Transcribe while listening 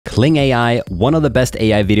Kling AI, one of the best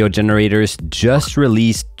AI video generators, just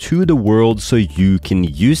released to the world so you can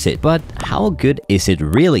use it. But how good is it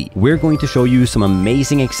really? We're going to show you some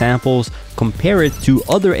amazing examples, compare it to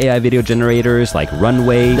other AI video generators like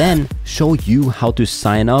Runway, then show you how to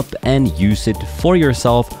sign up and use it for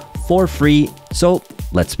yourself for free. So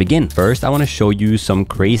let's begin. First, I want to show you some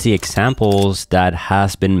crazy examples that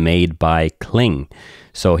has been made by Kling.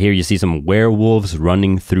 So here you see some werewolves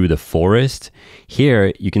running through the forest.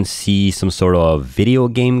 Here you can see some sort of video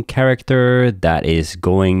game character that is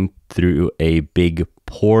going through a big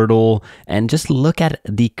portal, and just look at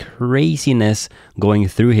the craziness going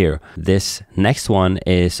through here. This next one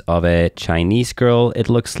is of a Chinese girl, it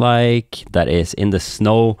looks like, that is in the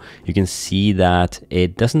snow. You can see that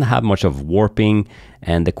it doesn't have much of warping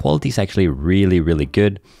and the quality is actually really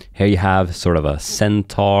good. Here you have sort of a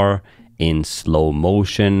centaur in slow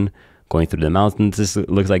motion going through the mountains. This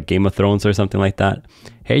looks like Game of Thrones or something like that.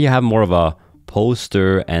 Here you have more of a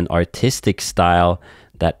poster and artistic style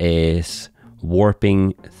that is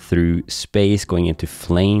warping through space, going into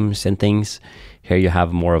flames and things. Here you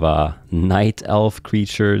have more of a night elf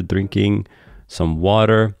creature drinking some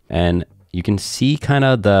water, and you can see kind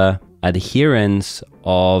of the adherence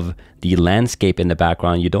of the landscape in the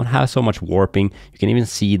background. You don't have so much warping. You can even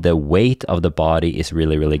see the weight of the body is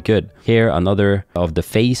really good. Here another of the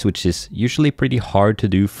face, which is usually pretty hard to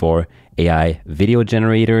do for AI video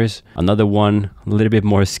generators. Another one a little bit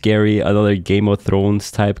more scary, another Game of Thrones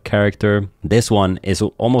type character. This one is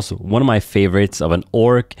almost one of my favorites, of an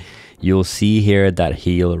orc. You'll see here that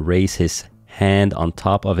he'll raise his hand on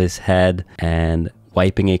top of his head and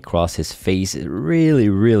wiping across his face is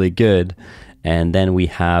really good. And then we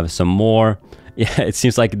have some more. Yeah, it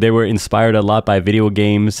seems like they were inspired a lot by video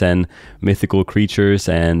games and mythical creatures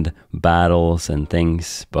and battles and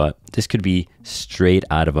things, but this could be straight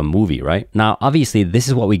out of a movie, right? Now, obviously, this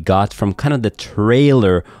is what we got from kind of the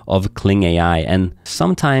trailer of Kling AI, and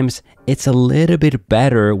sometimes it's a little bit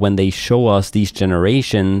better when they show us these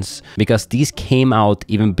generations because these came out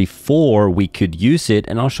even before we could use it,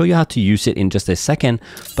 and I'll show you how to use it in just a second,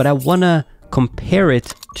 but I wanna compare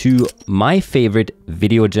it to my favorite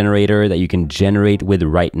video generator that you can generate with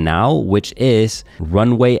right now, which is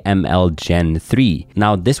Runway ML Gen 3.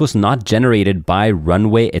 Now, this was not generated by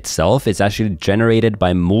Runway itself. It's actually generated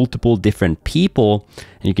by multiple different people.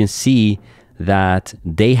 And you can see that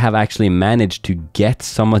they have actually managed to get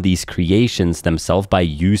some of these creations themselves by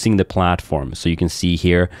using the platform. So you can see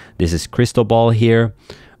here, this is Crystal Ball here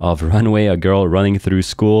of Runway, a girl running through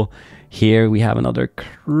school. Here we have another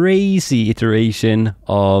crazy iteration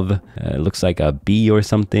of, looks like a bee or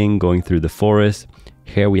something going through the forest.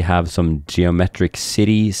 Here we have some geometric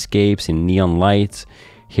cityscapes in neon lights.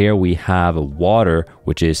 Here we have water,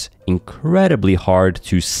 which is incredibly hard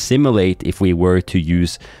to simulate if we were to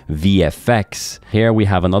use VFX. Here we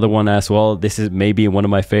have another one as well. This is maybe one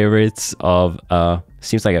of my favorites of,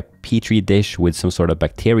 seems like a petri dish with some sort of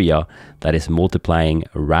bacteria that is multiplying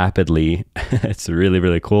rapidly. It's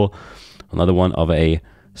really cool. Another one of a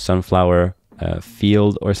sunflower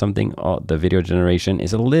field or something. Oh, the video generation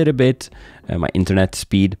is a little bit my internet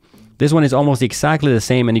speed. This one is almost exactly the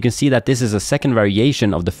same, and you can see that this is a second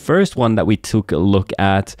variation of the first one that we took a look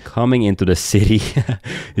at. Coming into the city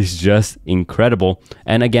is just incredible.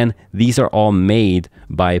 And again, these are all made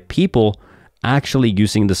by people actually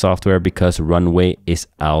using the software because Runway is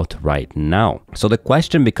out right now. So the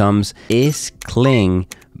question becomes, is Kling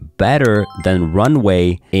better than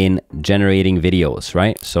Runway in generating videos,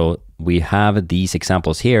 right? So we have these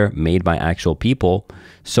examples here made by actual people.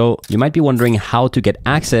 So you might be wondering how to get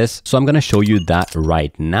access. So I'm going to show you that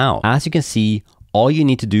right now. As you can see, all you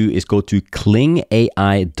need to do is go to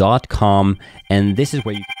klingai.com, and this is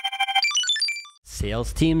where you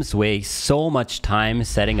sales teams waste so much time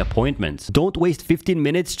setting appointments. Don't waste 15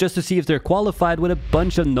 minutes just to see if they're qualified with a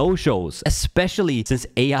bunch of no-shows, especially since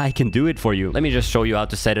AI can do it for you. Let me just show you how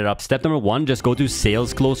to set it up. Step number one, just go to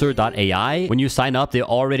SalesCloser AI. When you sign up, they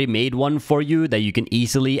already made one for you that you can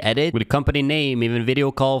easily edit with a company name, even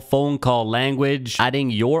video call, phone call, language,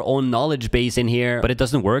 adding your own knowledge base in here. But it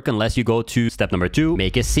doesn't work unless you go to step number two,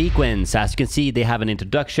 make a sequence. As you can see, they have an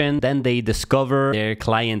introduction, then they discover their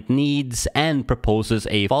client needs and proposes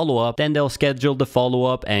a follow-up, then they'll schedule the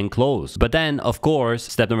follow-up and close. But then, of course,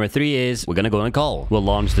 step number three is we're gonna go on a call. We'll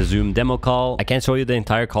launch the Zoom demo call. I can't show you the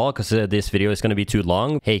entire call because this video is gonna be too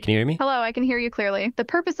long. Hey, can you hear me? Hello, I can hear you clearly. The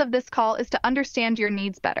purpose of this call is to understand your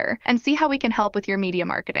needs better and see how we can help with your media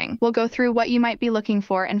marketing. We'll go through what you might be looking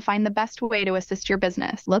for and find the best way to assist your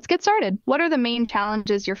business. Let's get started. What are the main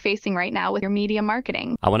challenges you're facing right now with your media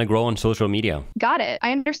marketing? I want to grow on social media. Got it.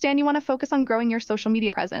 I understand you want to focus on growing your social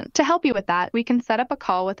media presence. To help you with that, we can then set up a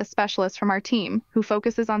call with a specialist from our team who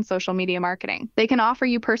focuses on social media marketing. They can offer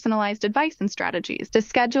you personalized advice and strategies.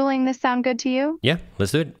 Does scheduling this sound good to you? Yeah,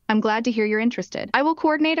 let's do it. I'm glad to hear you're interested. I will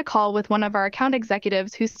coordinate a call with one of our account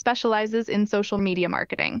executives who specializes in social media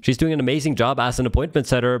marketing. She's doing an amazing job as an appointment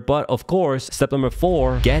setter, but of course, step number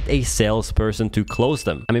 4, get a salesperson to close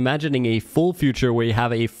them. I'm imagining a full future where you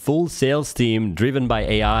have a full sales team driven by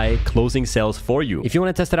AI closing sales for you. If you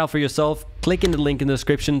want to test it out for yourself, click in the link in the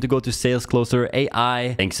description to go to SalesCloser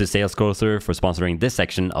AI. Thanks to SalesCloser for sponsoring this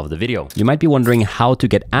section of the video. You might be wondering how to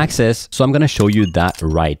get access, so I'm going to show you that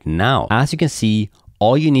right now. As you can see,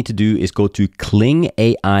 all you need to do is go to klingai.com,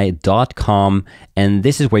 and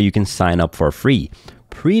this is where you can sign up for free.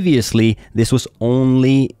 Previously, this was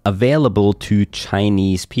only available to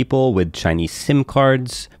Chinese people with Chinese SIM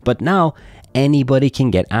cards, but now anybody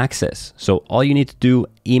can get access. So all you need to do,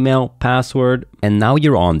 email, password, and now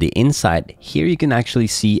you're on the inside. Here you can actually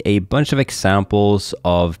see a bunch of examples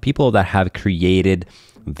of people that have created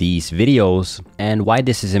these videos. And why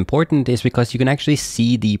this is important is because you can actually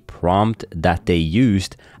see the prompt that they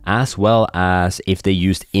used, as well as if they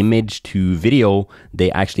used image to video,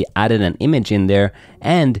 they actually added an image in there,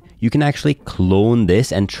 and you can actually clone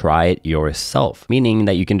this and try it yourself, meaning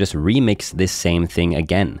that you can just remix this same thing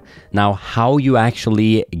again. Now, how you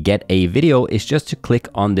actually get a video is just to click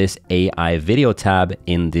on this AI video tab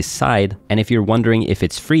in this side. And if you're wondering if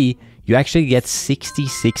it's free, you actually get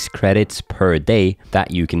 66 credits per day that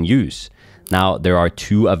you can use. Now, there are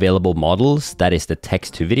 2 available models, that is the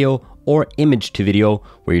text to video or image to video,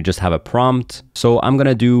 where you just have a prompt. So I'm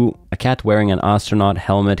gonna do a cat wearing an astronaut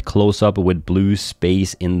helmet close up with blue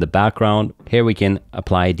space in the background. Here we can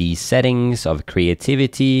apply the settings of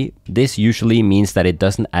creativity. This usually means that it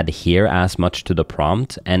doesn't adhere as much to the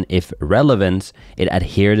prompt, and if relevant, it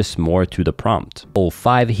adheres more to the prompt.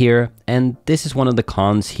 05 here, and this is one of the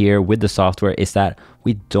cons here with the software, is that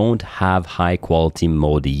we don't have high quality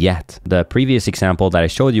mode yet. The previous example that I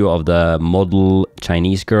showed you of the model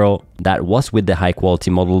Chinese girl, that was with the high quality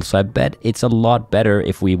model, so I bet it's a lot better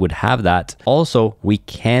if we would have that. Also, we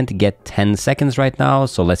can't get 10 seconds right now,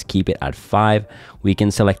 so let's keep it at 5. We can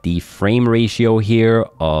select the frame ratio here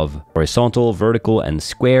of horizontal, vertical, and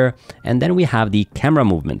square, and then we have the camera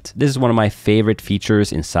movement. This is one of my favorite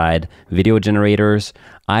features inside video generators.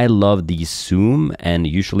 I love the zoom and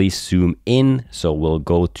usually zoom in, so we'll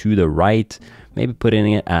go to the right, maybe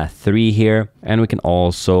putting it at 3 here, and we can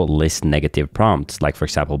also list negative prompts, like for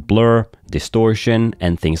example blur, distortion,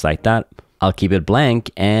 and things like that. I'll keep it blank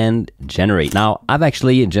and generate. Now, I've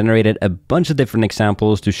actually generated a bunch of different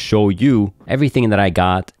examples to show you everything that I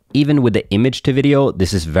got. Even with the image to video,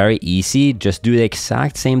 this is very easy. Just do the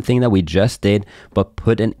exact same thing that we just did, but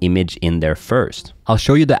put an image in there first. I'll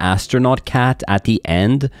show you the astronaut cat at the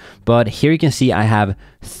end, but here you can see I have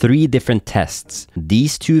 3 different tests.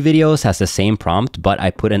 These 2 videos has the same prompt, but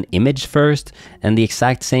I put an image first, and the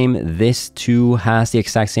exact same, this 2 has the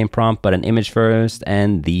exact same prompt, but an image first,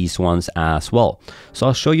 and these ones as well. So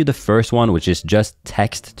I'll show you the first one, which is just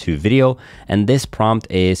text to video, and this prompt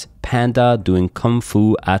is panda doing kung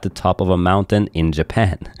fu at the top of a mountain in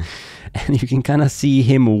Japan. And you can kind of see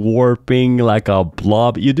him warping like a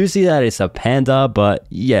blob. You do see that it's a panda, but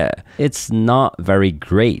yeah, it's not very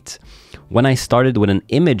great. When I started with an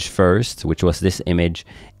image first, which was this image,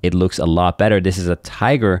 it looks a lot better. This is a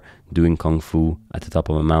tiger doing kung fu at the top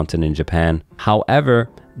of a mountain in Japan. However,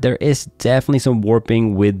 there is definitely some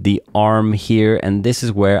warping with the arm here, and this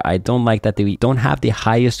is where I don't like that we don't have the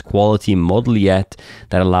highest quality model yet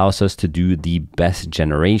that allows us to do the best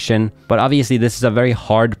generation. But obviously this is a very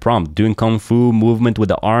hard prompt, doing kung fu movement with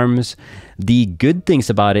the arms. The good things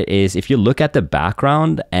about it is if you look at the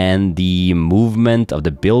background and the movement of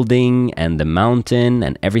the building and the mountain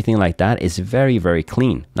and everything like that is very, very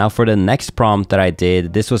clean. Now for the next prompt that I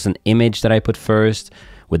did, this was an image that I put first,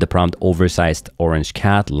 with the prompt oversized orange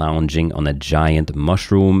cat lounging on a giant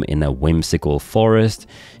mushroom in a whimsical forest.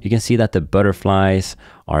 You can see that the butterflies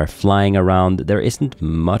are flying around. There isn't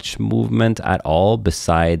much movement at all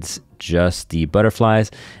besides just the butterflies.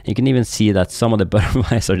 You can even see that some of the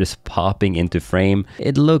butterflies are just popping into frame.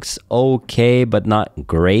 It looks okay, but not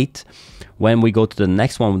great. When we go to the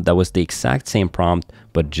next one, that was the exact same prompt,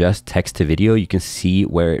 but just text to video, you can see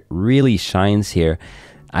where it really shines here.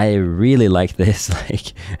 I really like this,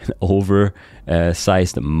 like an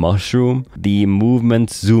oversized mushroom. The movement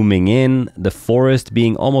zooming in, the forest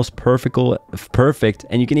being almost perfect,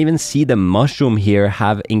 and you can even see the mushroom here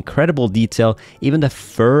have incredible detail. Even the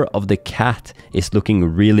fur of the cat is looking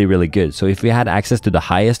really, really good. So if we had access to the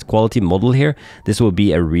highest quality model here, this will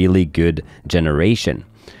be a really good generation.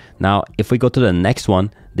 Now, if we go to the next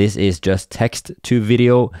one, This is just text to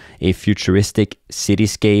video, a futuristic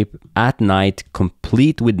cityscape at night,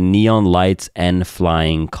 complete with neon lights and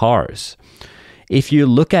flying cars. If you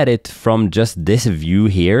look at it from just this view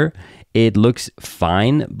here, it looks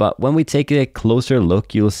fine, but when we take a closer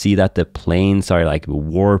look, you'll see that the planes are like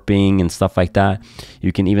warping and stuff like that.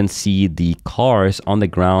 You can even see the cars on the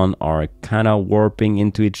ground are kind of warping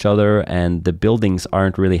into each other, and the buildings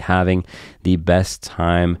aren't really having the best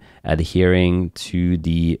time adhering to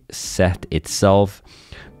the set itself.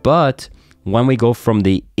 But when we go from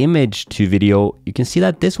the image to video, you can see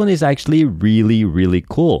that this one is actually really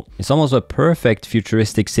cool. It's almost a perfect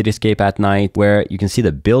futuristic cityscape at night where you can see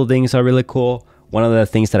the buildings are really cool. One of the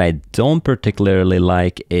things that I don't particularly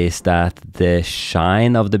like is that the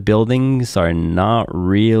shine of the buildings are not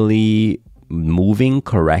really moving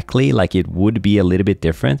correctly, like it would be a little bit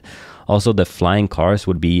different. Also, the flying cars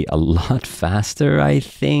would be a lot faster, I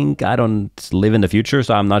think. I don't live in the future,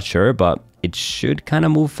 so I'm not sure, but it should kind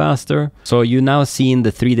of move faster. So you now seen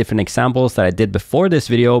the 3 different examples that I did before this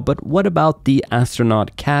video, but what about the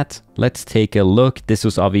astronaut cat? Let's take a look. This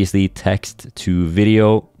was obviously text to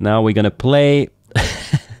video. Now we're gonna play.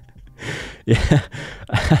 Yeah,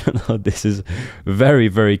 I don't know, this is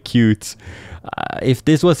very cute. If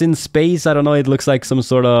this was in space, I don't know, it looks like some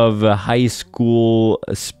sort of high school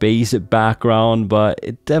space background, but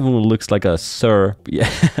it definitely looks like a sir. Yeah,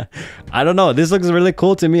 I don't know, this looks really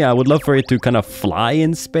cool to me. I would love for it to kind of fly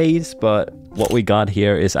in space, but what we got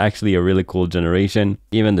here is actually a really cool generation.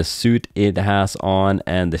 Even the suit it has on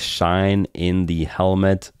and the shine in the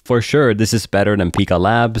helmet. For sure, this is better than Pika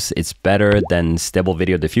Labs. It's better than Stable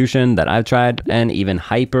Video Diffusion that I've tried, and even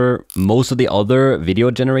Hyper. Most of the other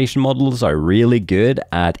video generation models are really good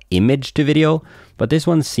at image to video, but this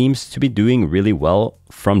one seems to be doing really well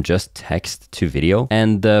from just text to video.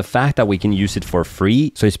 And the fact that we can use it for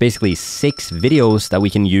free, so it's basically 6 videos that we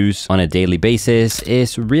can use on a daily basis,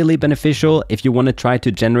 is really beneficial. If you want to try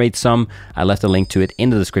to generate some, I left a link to it in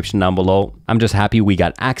the description down below. I'm just happy we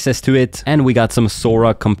got access to it, and we got some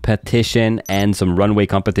Sora competition and some Runway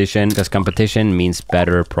competition, because competition means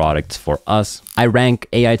better products for us. I rank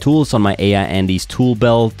AI tools on my AI Andy's tool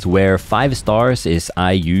belt, where 5 stars is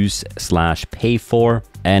I use/pay for.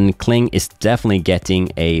 And Kling is definitely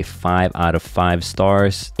getting a 5 out of 5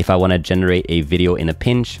 stars if I want to generate a video in a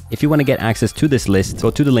pinch. If you want to get access to this list,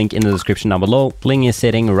 go to the link in the description down below. Kling is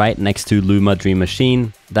sitting right next to Luma Dream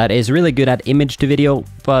Machine. That is really good at image to video,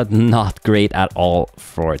 but not great at all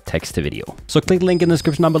for text to video. So click the link in the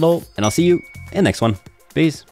description down below, and I'll see you in the next one. Peace.